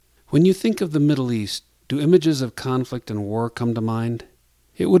When you think of the Middle East, do images of conflict and war come to mind?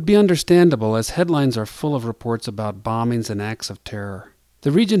 It would be understandable, as headlines are full of reports about bombings and acts of terror.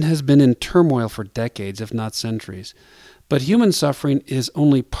 The region has been in turmoil for decades, if not centuries, but human suffering is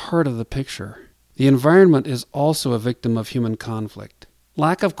only part of the picture. The environment is also a victim of human conflict.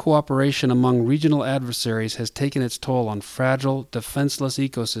 Lack of cooperation among regional adversaries has taken its toll on fragile, defenseless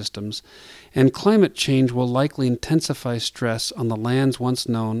ecosystems, and climate change will likely intensify stress on the lands once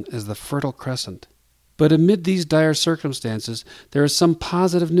known as the Fertile Crescent. But amid these dire circumstances, there is some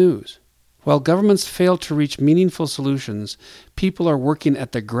positive news. While governments fail to reach meaningful solutions, people are working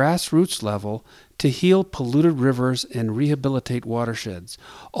at the grassroots level to heal polluted rivers and rehabilitate watersheds,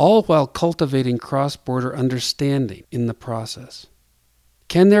 all while cultivating cross-border understanding in the process.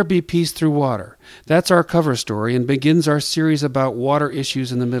 Can there be peace through water? That's our cover story and begins our series about water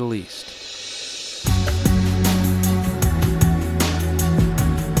issues in the Middle East.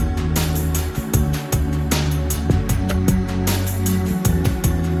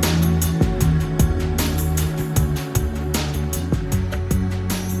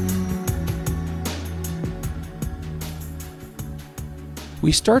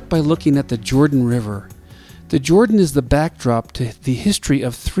 We start by looking at the Jordan River. The Jordan is the backdrop to the history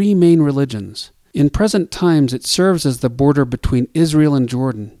of three main religions. In present times, it serves as the border between Israel and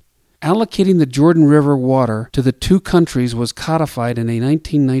Jordan. Allocating the Jordan River water to the two countries was codified in a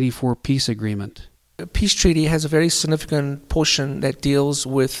 1994 peace agreement. The peace treaty has a very significant portion that deals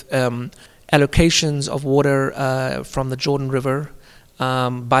with allocations of water from the Jordan River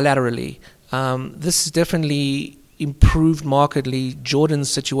bilaterally. This has definitely improved markedly Jordan's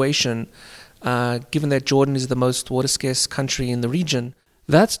situation, given that Jordan is the most water-scarce country in the region.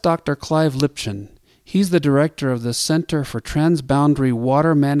 That's Dr. Clive Lipchin. He's the director of the Center for Transboundary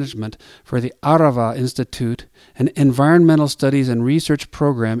Water Management for the Arava Institute, an environmental studies and research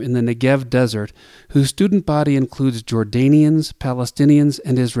program in the Negev Desert, whose student body includes Jordanians, Palestinians,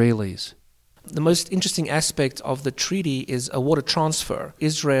 and Israelis. The most interesting aspect of the treaty is a water transfer.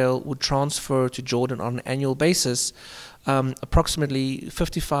 Israel would transfer to Jordan on an annual basis approximately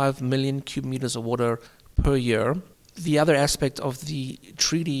 55 million cubic meters of water per year. The other aspect of the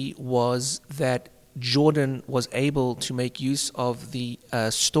treaty was that Jordan was able to make use of the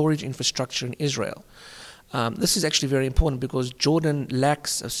storage infrastructure in Israel. This is actually very important because Jordan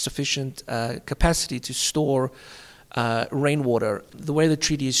lacks a sufficient capacity to store rainwater. The way the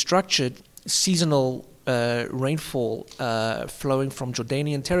treaty is structured, seasonal rainfall flowing from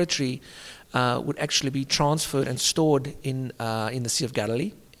Jordanian territory would actually be transferred and stored in the Sea of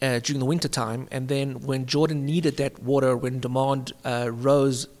Galilee during the winter time, and then when Jordan needed that water, when demand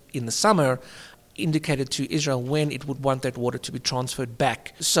rose in the summer, indicated to Israel when it would want that water to be transferred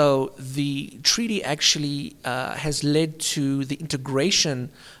back. So the treaty actually has led to the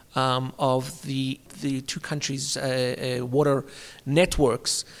integration of the two countries' water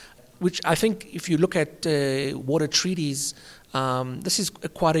networks, which I think if you look at water treaties, this is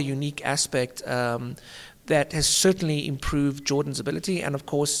quite a unique aspect that has certainly improved Jordan's ability. And of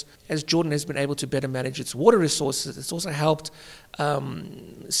course, as Jordan has been able to better manage its water resources, it's also helped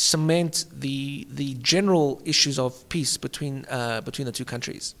cement the general issues of peace between the two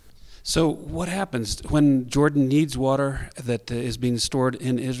countries. So what happens when Jordan needs water that is being stored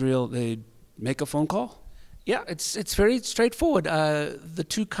in Israel? They make a phone call? Yeah, it's very straightforward. The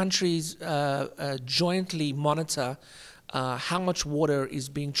two countries jointly monitor how much water is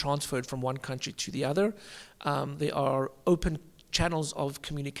being transferred from one country to the other. There are open channels of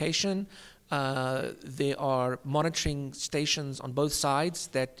communication. There are monitoring stations on both sides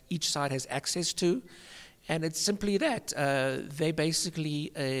that each side has access to. And it's simply that. They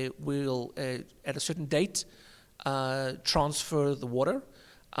basically will, at a certain date, transfer the water.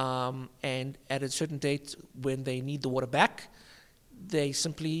 And at a certain date, when they need the water back, they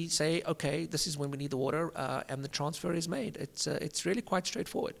simply say, okay, this is when we need the water, and the transfer is made. It's really quite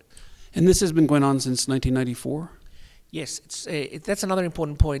straightforward. And this has been going on since 1994? Yes, that's another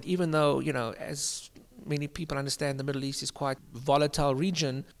important point. Even though, as many people understand, the Middle East is quite a volatile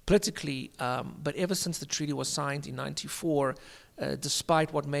region politically, but ever since the treaty was signed in 1994,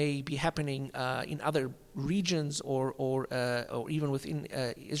 despite what may be happening in other regions or even within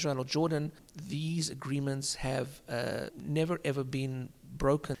Israel or Jordan, these agreements have never ever been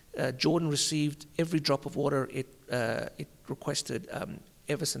broken. Jordan received every drop of water it requested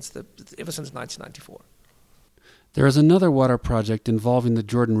ever since 1994. There is another water project involving the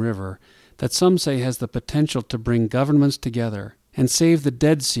Jordan River that some say has the potential to bring governments together and save the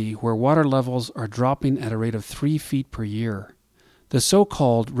Dead Sea, where water levels are dropping at a rate of 3 feet per year. The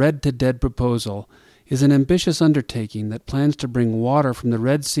so-called Red to Dead proposal is an ambitious undertaking that plans to bring water from the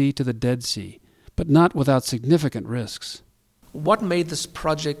Red Sea to the Dead Sea, but not without significant risks. What made this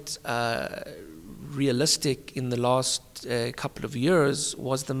project realistic in the last couple of years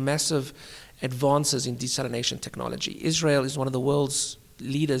was the massive advances in desalination technology. Israel is one of the world's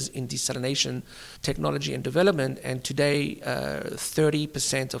leaders in desalination technology and development, and today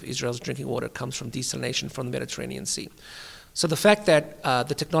 30% of Israel's drinking water comes from desalination from the Mediterranean Sea. So the fact that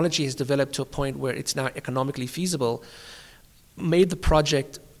the technology has developed to a point where it's now economically feasible made the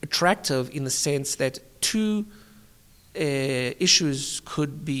project attractive in the sense that two issues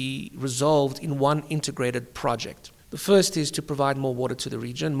could be resolved in one integrated project. The first is to provide more water to the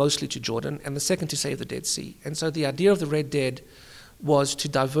region, mostly to Jordan, and the second to save the Dead Sea. And so the idea of the Red Dead was to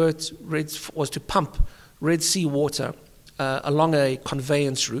pump Red Sea water along a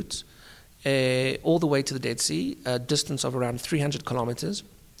conveyance route all the way to the Dead Sea, a distance of around 300 kilometers,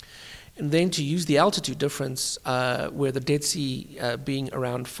 and then to use the altitude difference where the Dead Sea being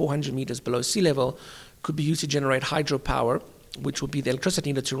around 400 meters below sea level could be used to generate hydropower, which would be the electricity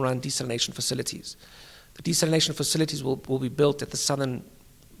needed to run desalination facilities. The desalination facilities will be built at the southern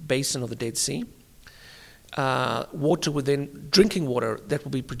basin of the Dead Sea. Drinking water that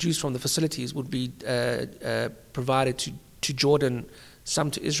will be produced from the facilities would be provided to Jordan,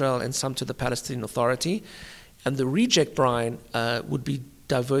 some to Israel and some to the Palestinian Authority. And the reject brine would be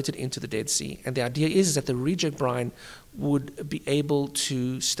diverted into the Dead Sea. And the idea is that the reject brine would be able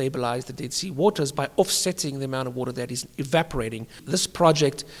to stabilize the Dead Sea waters by offsetting the amount of water that is evaporating. This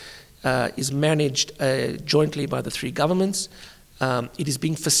project is managed jointly by the three governments. It is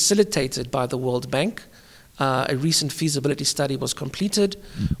being facilitated by the World Bank. A recent feasibility study was completed,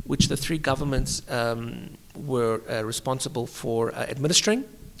 which the three governments were responsible for administering.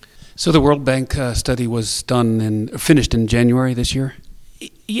 So the World Bank study was finished in January this year?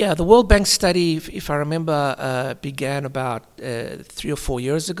 Yeah, the World Bank study, if I remember, began about 3 or 4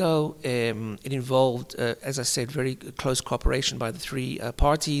 years ago. It involved, as I said, very close cooperation by the three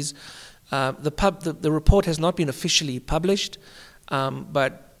parties. The report has not been officially published,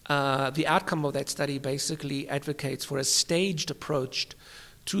 but the outcome of that study basically advocates for a staged approach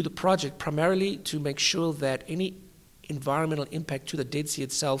to the project, primarily to make sure that any environmental impact to the Dead Sea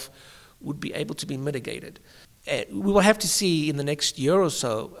itself would be able to be mitigated. We will have to see in the next year or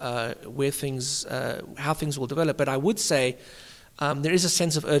so how things will develop. But I would say there is a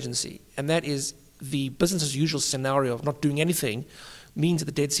sense of urgency, and that is the business as usual scenario of not doing anything means that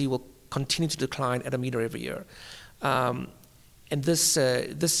the Dead Sea will continue to decline at a meter every year. And this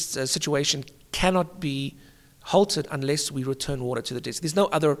situation cannot be halted unless we return water to the Dead Sea. There's no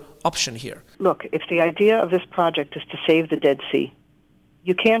other option here. Look, if the idea of this project is to save the Dead Sea,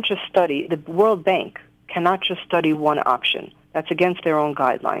 you can't just study, the World Bank cannot just study one option. That's against their own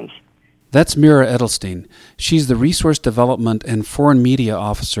guidelines. That's Mira Edelstein. She's the Resource Development and Foreign Media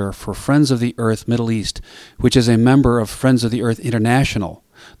Officer for Friends of the Earth Middle East, which is a member of Friends of the Earth International,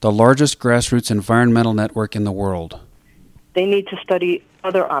 the largest grassroots environmental network in the world. They need to study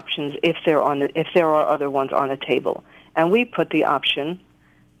other options if there are other ones on the table. And we put the option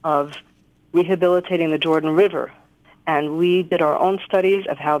of rehabilitating the Jordan River. And we did our own studies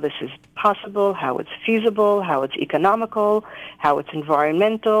of how this is possible, how it's feasible, how it's economical, how it's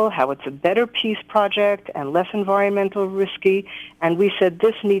environmental, how it's a better peace project and less environmental risky. And we said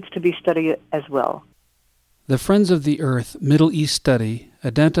this needs to be studied as well. The Friends of the Earth Middle East study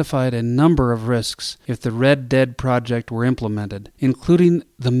identified a number of risks if the Red Dead project were implemented, including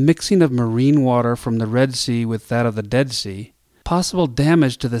the mixing of marine water from the Red Sea with that of the Dead Sea, possible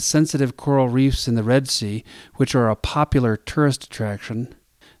damage to the sensitive coral reefs in the Red Sea, which are a popular tourist attraction,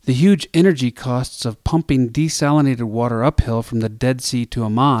 the huge energy costs of pumping desalinated water uphill from the Dead Sea to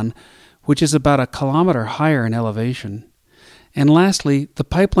Amman, which is about 1 kilometer higher in elevation, and lastly, the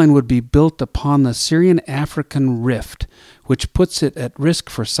pipeline would be built upon the Syrian-African Rift, which puts it at risk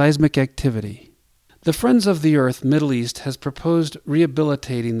for seismic activity. The Friends of the Earth Middle East has proposed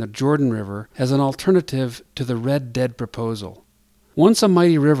rehabilitating the Jordan River as an alternative to the Red Dead proposal. Once a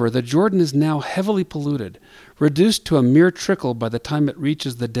mighty river, the Jordan is now heavily polluted, reduced to a mere trickle by the time it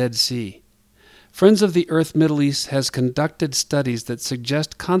reaches the Dead Sea. Friends of the Earth Middle East has conducted studies that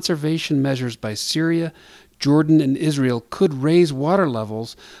suggest conservation measures by Syria, Jordan, and Israel could raise water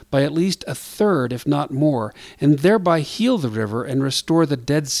levels by at least a third, if not more, and thereby heal the river and restore the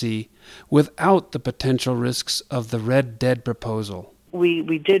Dead Sea without the potential risks of the Red Dead proposal.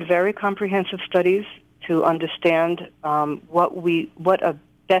 We did very comprehensive studies to understand what a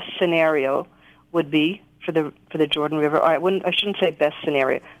best scenario would be for the Jordan River. I shouldn't say best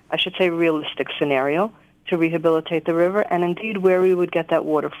scenario. I should say realistic scenario to rehabilitate the river, and indeed where we would get that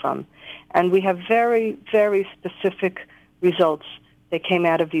water from. And we have very, very specific results that came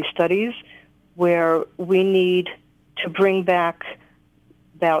out of these studies where we need to bring back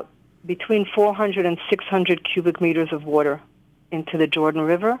about between 400 and 600 cubic meters of water into the Jordan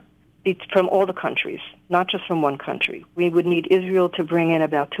River. It's from all the countries, not just from one country. We would need Israel to bring in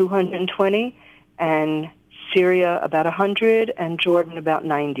about 220, and Syria about 100, and Jordan about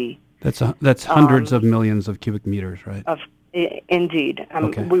 90. That's hundreds of millions of cubic meters, right? Indeed.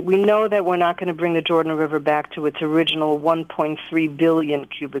 Okay. We know that we're not going to bring the Jordan River back to its original 1.3 billion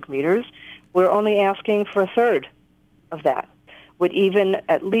cubic meters. We're only asking for a third of that. Would even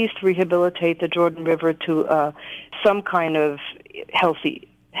at least rehabilitate the Jordan River to some kind of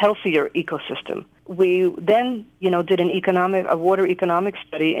healthier ecosystem. We then, did a water economic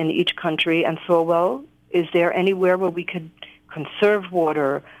study in each country and saw, well, is there anywhere where we could conserve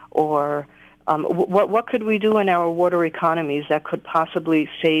water, or what could we do in our water economies that could possibly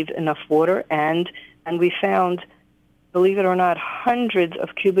save enough water? And we found, believe it or not, hundreds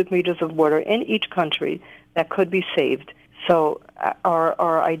of cubic meters of water in each country that could be saved. So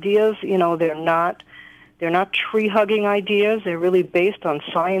our ideas, they're not tree-hugging ideas. They're really based on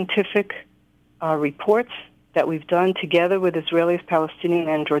scientific reports that we've done together with Israelis, Palestinian,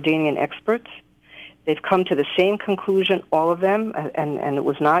 and Jordanian experts. They've come to the same conclusion, all of them, and it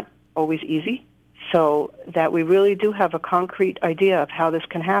was not always easy. So that we really do have a concrete idea of how this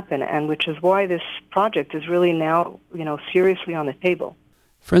can happen, and which is why this project is really now, seriously on the table.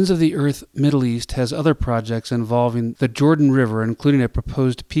 Friends of the Earth Middle East has other projects involving the Jordan River, including a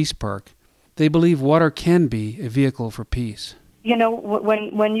proposed peace park. They believe water can be a vehicle for peace.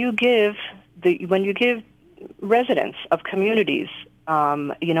 When you give residents of communities,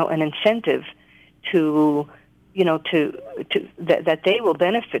 an incentive to that they will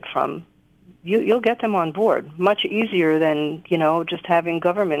benefit from, you'll get them on board much easier than just having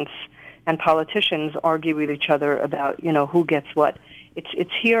governments and politicians argue with each other about who gets what.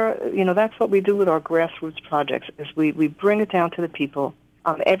 It's here, that's what we do with our grassroots projects, is we bring it down to the people.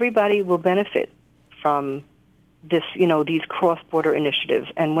 Everybody will benefit from this, these cross-border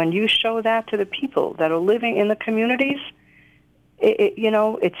initiatives. And when you show that to the people that are living in the communities,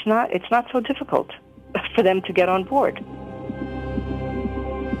 it's not so difficult for them to get on board.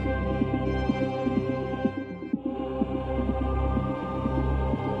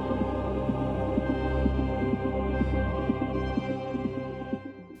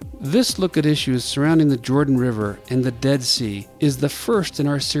 This look at issues surrounding the Jordan River and the Dead Sea is the first in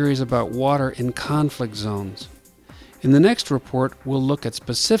our series about water in conflict zones. In the next report, we'll look at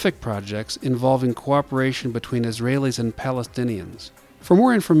specific projects involving cooperation between Israelis and Palestinians. For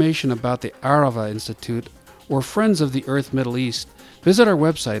more information about the Arava Institute or Friends of the Earth Middle East, visit our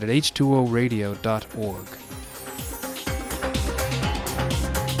website at h2oradio.org.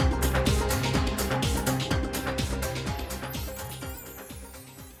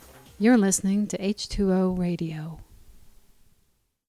 You're listening to H2O Radio.